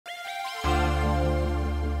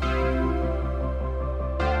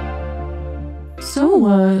So,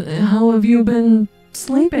 how have you been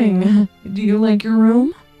sleeping? Do you like your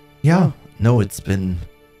room? Yeah, no, it's been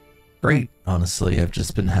great, honestly. I've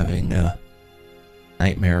just been having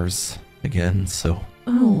nightmares again, so...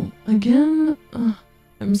 Oh, again?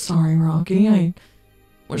 I'm sorry, Rocky. I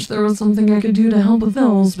wish there was something I could do to help with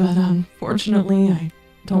those, but unfortunately, I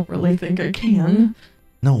don't really think I can.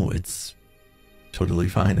 No, it's totally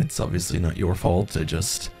fine. It's obviously not your fault.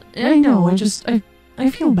 I know, I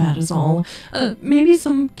feel bad is all. Maybe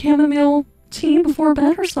some chamomile tea before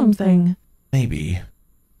bed or something. Maybe.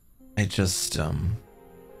 I just,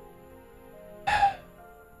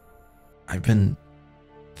 I've been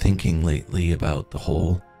thinking lately about the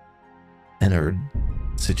whole Ennard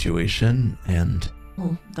situation, and...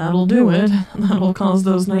 Well, that'll do it. That'll cause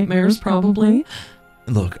those nightmares, probably.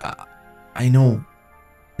 Look, I know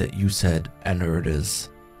that you said Ennard is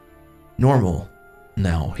normal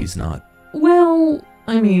now. He's not... Well,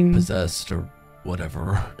 I mean... possessed or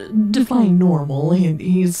whatever. Define normal.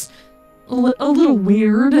 He's a little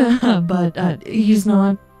weird, but he's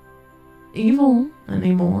not evil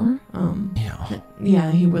anymore.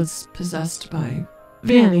 Yeah, he was possessed by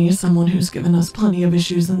Vanny, someone who's given us plenty of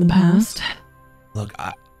issues in the past. Look,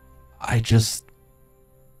 I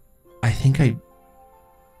think I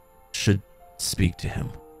should speak to him.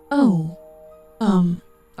 Oh,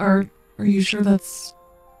 are you sure that's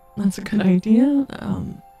a good idea?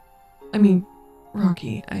 I mean,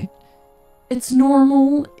 Rocky, it's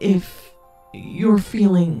normal if you're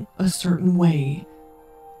feeling a certain way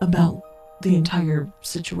about the entire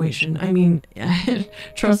situation. I mean,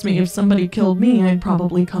 trust me, if somebody killed me, I'd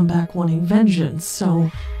probably come back wanting vengeance.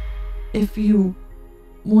 So, if you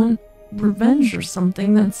want revenge or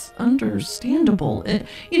something, that's understandable.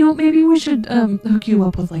 Maybe we should hook you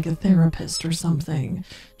up with like a therapist or something,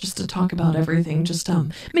 just to talk about everything. Just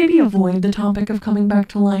maybe avoid the topic of coming back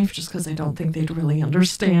to life, just because I don't think they'd really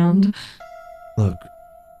understand. Look,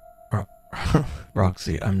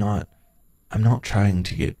 Roxy, I'm not trying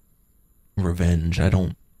to get revenge. I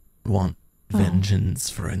don't want vengeance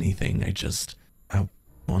for anything. I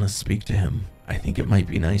want to speak to him. I think it might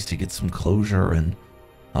be nice to get some closure, and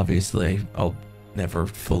obviously I'll never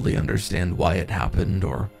fully understand why it happened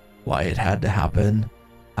or why it had to happen.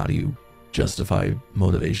 How do you justify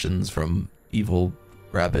motivations from evil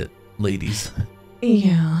rabbit ladies?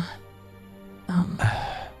 Yeah.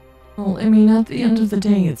 Well, I mean, at the end of the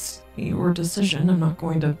day, it's your decision. I'm not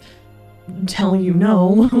going to tell you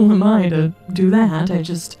no. Who am I to do that?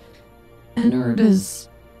 Ennard is...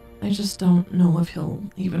 I just don't know if he'll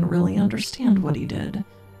even really understand what he did.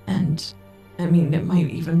 And, I mean, it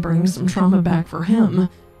might even bring some trauma back for him.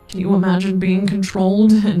 Can you imagine being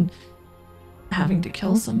controlled and having to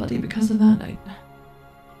kill somebody because of that?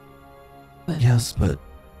 Yes, but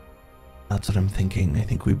that's what I'm thinking. I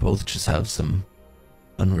think we both just have some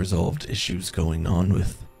unresolved issues going on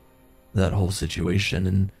with that whole situation,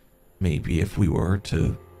 and maybe if we were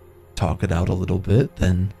to talk it out a little bit,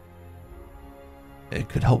 then it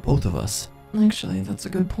could help both of us. Actually, that's a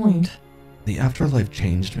good point. The afterlife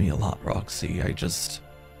changed me a lot, Roxy.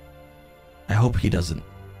 I hope he doesn't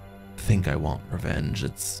think I want revenge.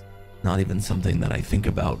 It's not even something that I think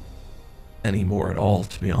about anymore at all,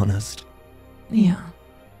 to be honest. Yeah.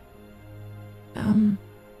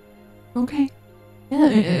 Okay. Yeah,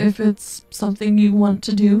 if it's something you want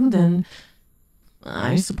to do, then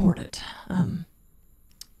I support it.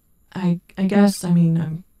 I guess, I mean,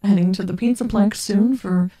 I'm heading to the Pizzaplex soon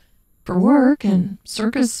for work, and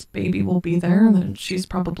Circus Baby will be there, and then she's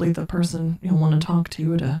probably the person you'll want to talk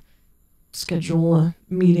to schedule a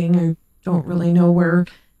meeting. I don't really know where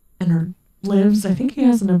Ennard lives. I think he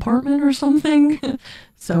has an apartment or something,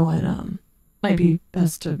 so it might be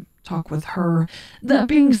best to talk with her. That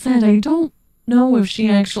being said, I don't know if she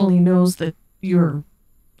actually knows that you're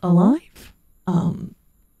alive.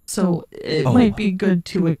 So it might be good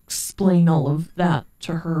to explain all of that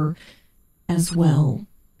to her as well,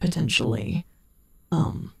 potentially.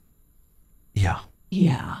 Yeah.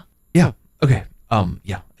 Yeah. Yeah, okay.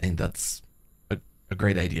 Yeah, I think that's a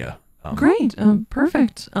great idea. Great,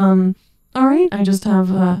 perfect. All right, I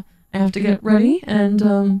have to get ready,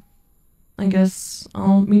 and, I guess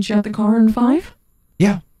I'll meet you at the car in 5?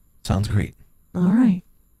 Yeah, sounds great. All right.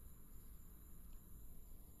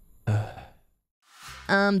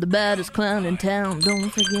 I'm the baddest clown in town, don't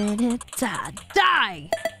forget it. Die!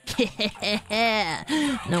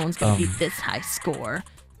 Yeah! No one's gonna beat this high score.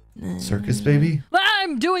 Circus Baby?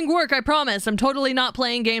 I'm doing work, I promise. I'm totally not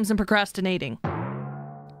playing games and procrastinating.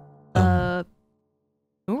 Who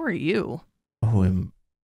are you? Oh,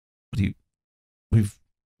 we've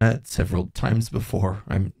met several times before.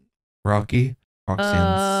 I'm Rocky.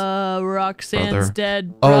 Roxanne's... Roxanne's Brother.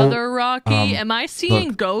 dead Oh, brother, Rocky. Am I seeing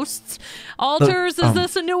look. ghosts? Alters, Look, is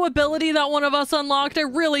this a new ability that one of us unlocked? I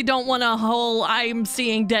really don't want a whole I'm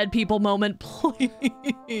seeing dead people moment, please.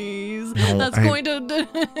 No, That's going to,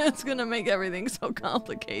 it's going to make everything so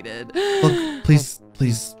complicated. Look,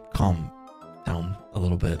 please calm down a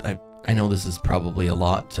little bit. I know this is probably a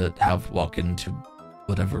lot to have walk into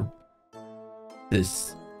whatever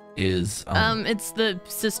this is. It's the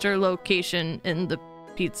sister location in the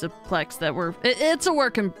Pizzaplex that it's a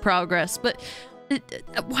work in progress, but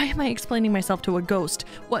why am I explaining myself to a ghost?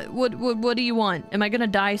 What do you want? Am I gonna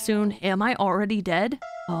die soon? Am I already dead?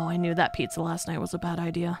 Oh, I knew that pizza last night was a bad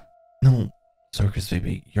idea. No, Circus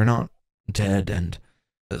baby, you're not dead, and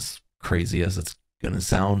as crazy as it's gonna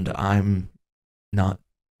sound, I'm not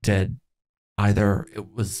dead either.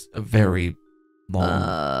 It was a very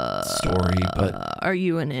long story, but are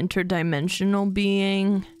you an interdimensional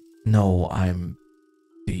being? no, I'm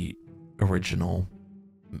the original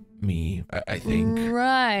me, I think.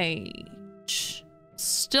 Right.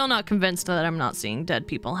 Still not convinced that I'm not seeing dead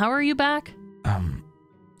people. How are you back?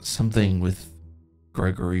 Something with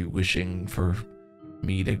Gregory wishing for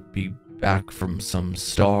me to be back from some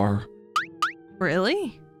star.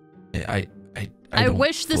 Really? I I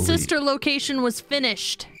wish the sister location was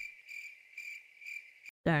finished.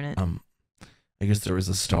 Darn it. I guess there was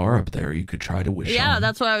a star up there you could try to wish Yeah, on.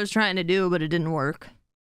 that's what I was trying to do, but it didn't work.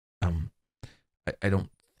 I don't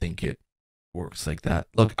think it works like that.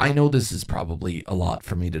 Look, I know this is probably a lot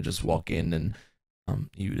for me to just walk in and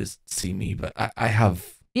you just see me, but I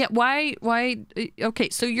have... Yeah, why, okay,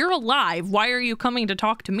 so you're alive. Why are you coming to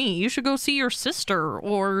talk to me? You should go see your sister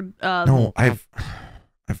or, No, I've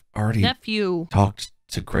already nephew. talked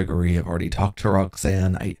to Gregory. I've already talked to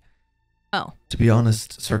Roxanne. Oh. To be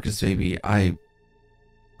honest, Circus baby, I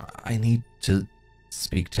need to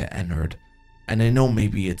speak to Ennard. And I know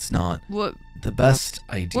maybe it's not the best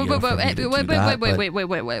idea for me to do that, wait,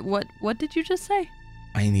 what did you just say?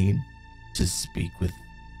 I need to speak with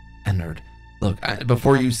Ennard. Look,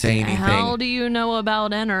 before you say anything... How do you know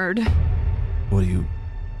about Ennard? What do you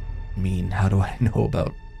mean? How do I know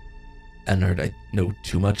about Ennard? I know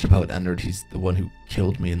too much about Ennard. He's the one who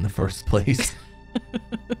killed me in the first place.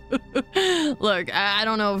 Look, I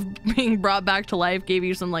don't know if being brought back to life gave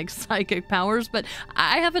you some, like, psychic powers, but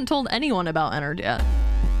I haven't told anyone about Ennard yet.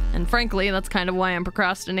 And frankly, that's kind of why I'm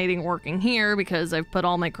procrastinating working here, because I've put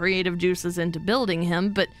all my creative juices into building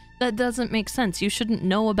him, but that doesn't make sense. You shouldn't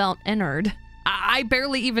know about Ennard. I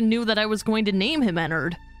barely even knew that I was going to name him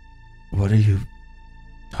Ennard. What are you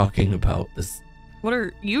talking about? What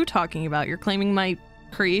are you talking about? You're claiming my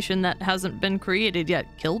creation that hasn't been created yet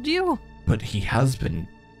killed you? But he has been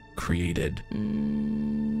created. No.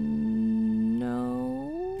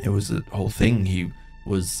 It was a whole thing. He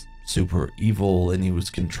was super evil and he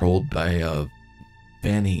was controlled by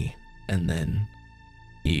Vanny, and then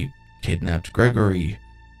he kidnapped Gregory,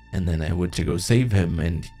 and then I went to go save him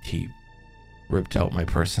and he ripped out my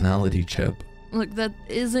personality chip. Look, that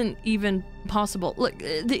isn't even possible. Look,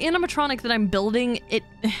 the animatronic that I'm building,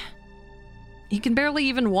 he can barely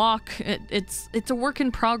even walk. It's a work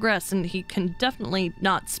in progress, and he can definitely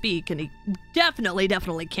not speak, and he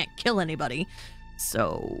definitely can't kill anybody.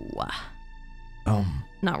 So,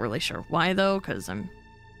 not really sure why though, because I'm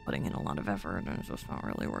putting in a lot of effort and it's just not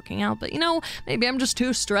really working out. But you know, maybe I'm just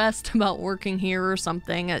too stressed about working here or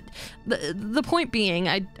something. The point being,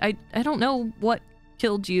 I don't know what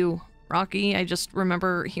killed you, Rocky. I just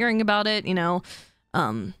remember hearing about it, you know.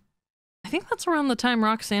 I think that's around the time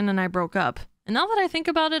Roxanne and I broke up. And now that I think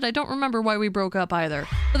about it, I don't remember why we broke up either.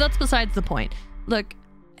 But that's besides the point. Look,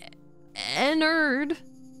 Ennard,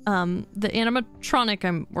 the animatronic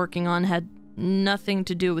I'm working on had nothing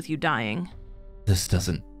to do with you dying. This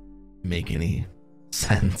doesn't make any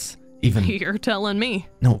sense. Even You're telling me.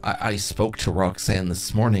 No, I spoke to Roxanne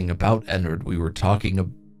this morning about Ennard. We were talking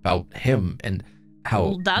about him and how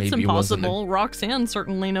Well, that's maybe impossible. Roxanne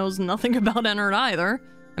certainly knows nothing about Ennard either.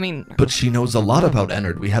 I mean... But she knows a lot about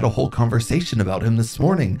Ennard. We had a whole conversation about him this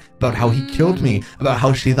morning, about how he killed me, about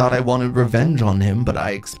how she thought I wanted revenge on him, but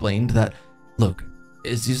I explained that, look,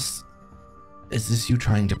 is this you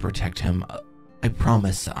trying to protect him? I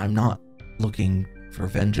promise I'm not looking for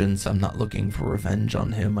vengeance. I'm not looking for revenge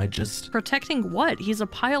on him. I just... Protecting what? He's a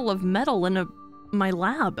pile of metal in my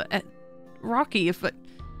lab. Rocky, if it...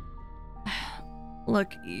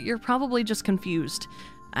 Look, you're probably just confused.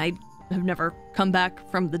 I have never come back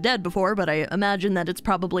from the dead before, but I imagine that it's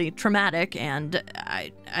probably traumatic, and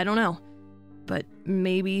I don't know. But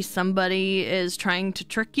maybe somebody is trying to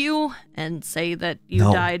trick you and say that you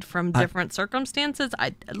died from different circumstances.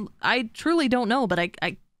 I truly don't know, but I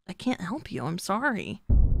can't help you. I'm sorry.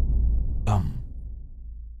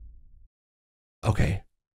 Okay.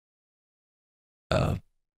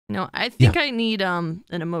 No, I think I need an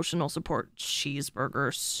emotional support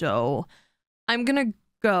cheeseburger, so I'm gonna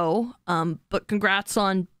go. But congrats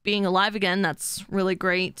on being alive again. That's really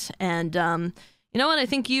great. And you know what? I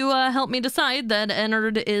think you helped me decide that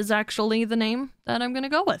Ennard is actually the name that I'm gonna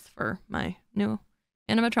go with for my new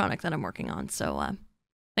animatronic that I'm working on. So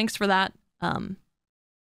thanks for that.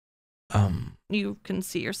 You can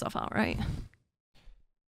see yourself out, right?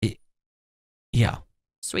 Yeah.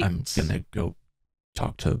 Sweet. I'm gonna go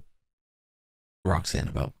talk to Roxanne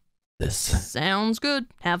about this. Sounds good.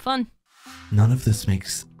 Have fun. None of this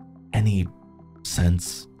makes any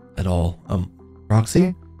sense at all.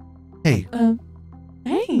 Roxy? Hey.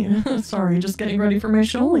 Hey. Sorry, just getting ready for my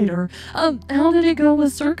show later. How did it go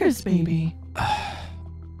with Circus Baby?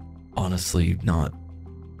 Honestly, not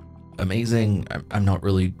amazing. I'm not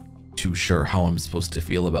really too sure how I'm supposed to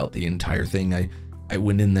feel about the entire thing. I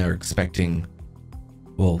went in there expecting,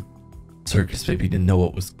 well, Circus Baby didn't know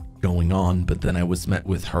what was going on, but then I was met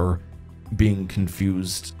with her being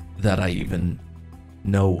confused that I even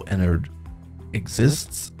know Ennard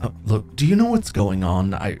exists. Look, do you know what's going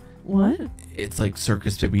on? What? It's like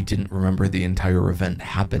Circus Baby didn't remember the entire event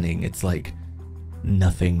happening. It's like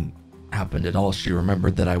nothing happened at all. She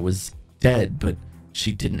remembered that I was dead, but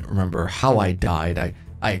she didn't remember how I died.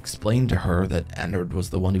 I explained to her that Ennard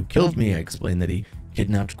was the one who killed me. I explained that he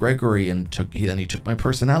kidnapped Gregory and then he took my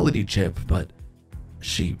personality chip, but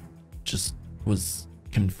she just was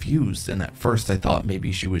confused. And at first I thought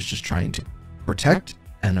maybe she was just trying to protect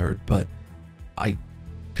Ennard, but I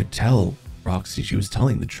could tell Roxy, she was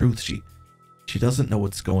telling the truth. She doesn't know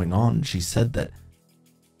what's going on. She said that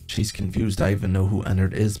she's confused. I even know who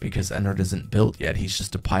Ennard is because Ennard isn't built yet. He's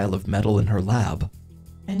just a pile of metal in her lab.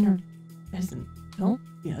 Ennard isn't built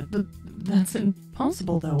yet, but that's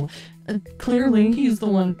impossible though. Clearly he's the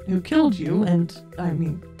one who killed you, and I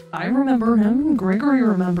mean, I remember him, Gregory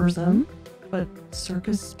remembers him, but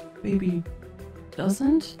Circus Baby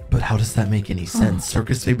doesn't? But how does that make any sense?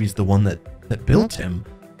 Circus Baby's the one that built him.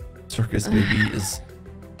 Circus Baby is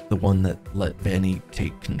the one that let Vanny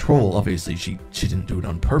take control. Obviously she didn't do it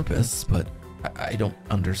on purpose, but I don't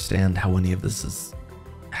understand how any of this is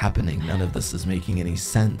happening. None of this is making any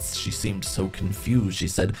sense. She seemed so confused. She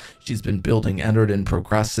said she's been building Ennard and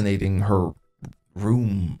procrastinating her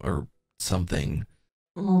room or something.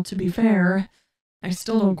 Well, to be fair, I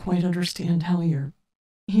still don't quite understand how you're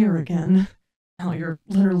here again. How you're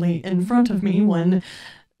literally in front of me when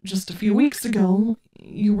just a few weeks ago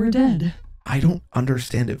you were dead. I don't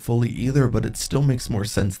understand it fully either, but it still makes more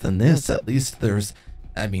sense than this. At least there's,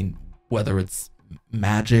 I mean, whether it's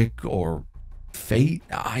magic or fate,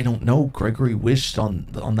 I don't know. Gregory wished on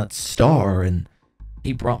that star and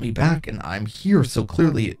he brought me back and I'm here, so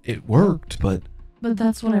clearly it worked, but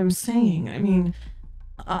that's what I'm saying. I mean,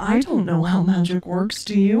 I don't know how magic works,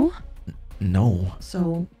 do you? No.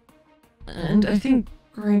 So, and I think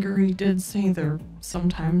Gregory did say there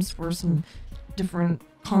sometimes were some different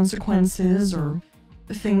consequences or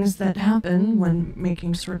things that happen when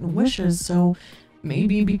making certain wishes, so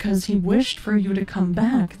maybe because he wished for you to come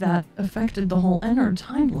back, that affected the whole Ennard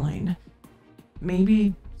timeline.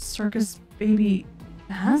 Maybe Circus Baby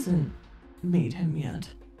hasn't made him yet.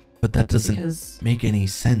 But that doesn't make any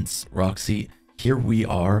sense, Roxy. Here we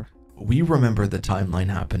are. We remember the timeline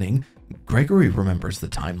happening. Gregory remembers the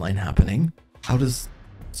timeline happening. How does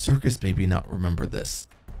Circus Baby not remember this?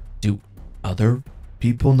 Do other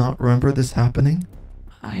people not remember this happening?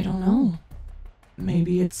 I don't know.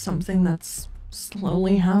 Maybe it's something that's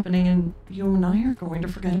slowly happening and you and I are going to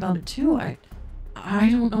forget about it too. I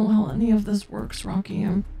don't know how any of this works, Rocky.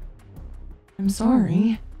 I'm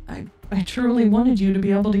sorry. I truly wanted you to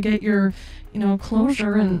be able to get your,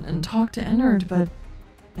 closure and talk to Ennard, but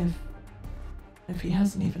if he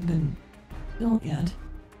hasn't even been built yet.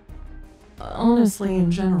 Honestly,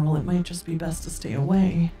 in general, it might just be best to stay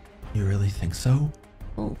away. You really think so?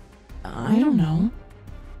 Well, I don't know.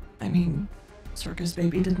 I mean, Circus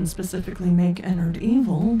Baby didn't specifically make Ennard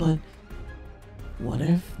evil, but what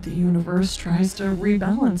if the universe tries to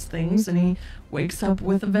rebalance things and he wakes up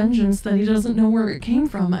with a vengeance that he doesn't know where it came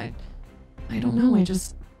from? I don't know. I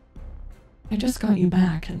just got you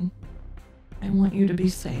back and I want you to be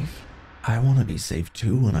safe. I want to be safe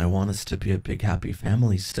too, and I want us to be a big happy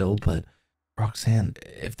family still, but Roxanne,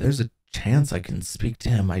 if there's a chance I can speak to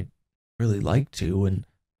him, I'd really like to, and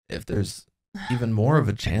if there's even more of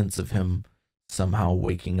a chance of him somehow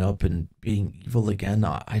waking up and being evil again,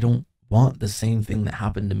 I don't want the same thing that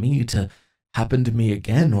happened to me to happen to me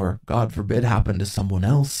again, or God forbid happen to someone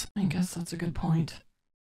else. I guess that's a good point.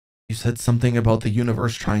 You said something about the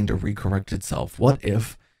universe trying to recorrect itself. What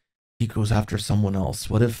if he goes after someone else?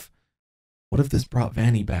 What if this brought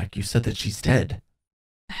Vanny back? You said that she's dead.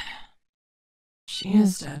 She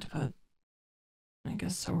is dead, but I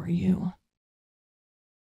guess so are you.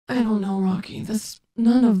 I don't know, Rocky.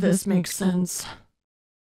 None of this makes sense.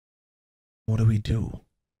 What do we do?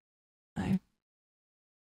 I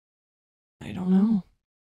don't know.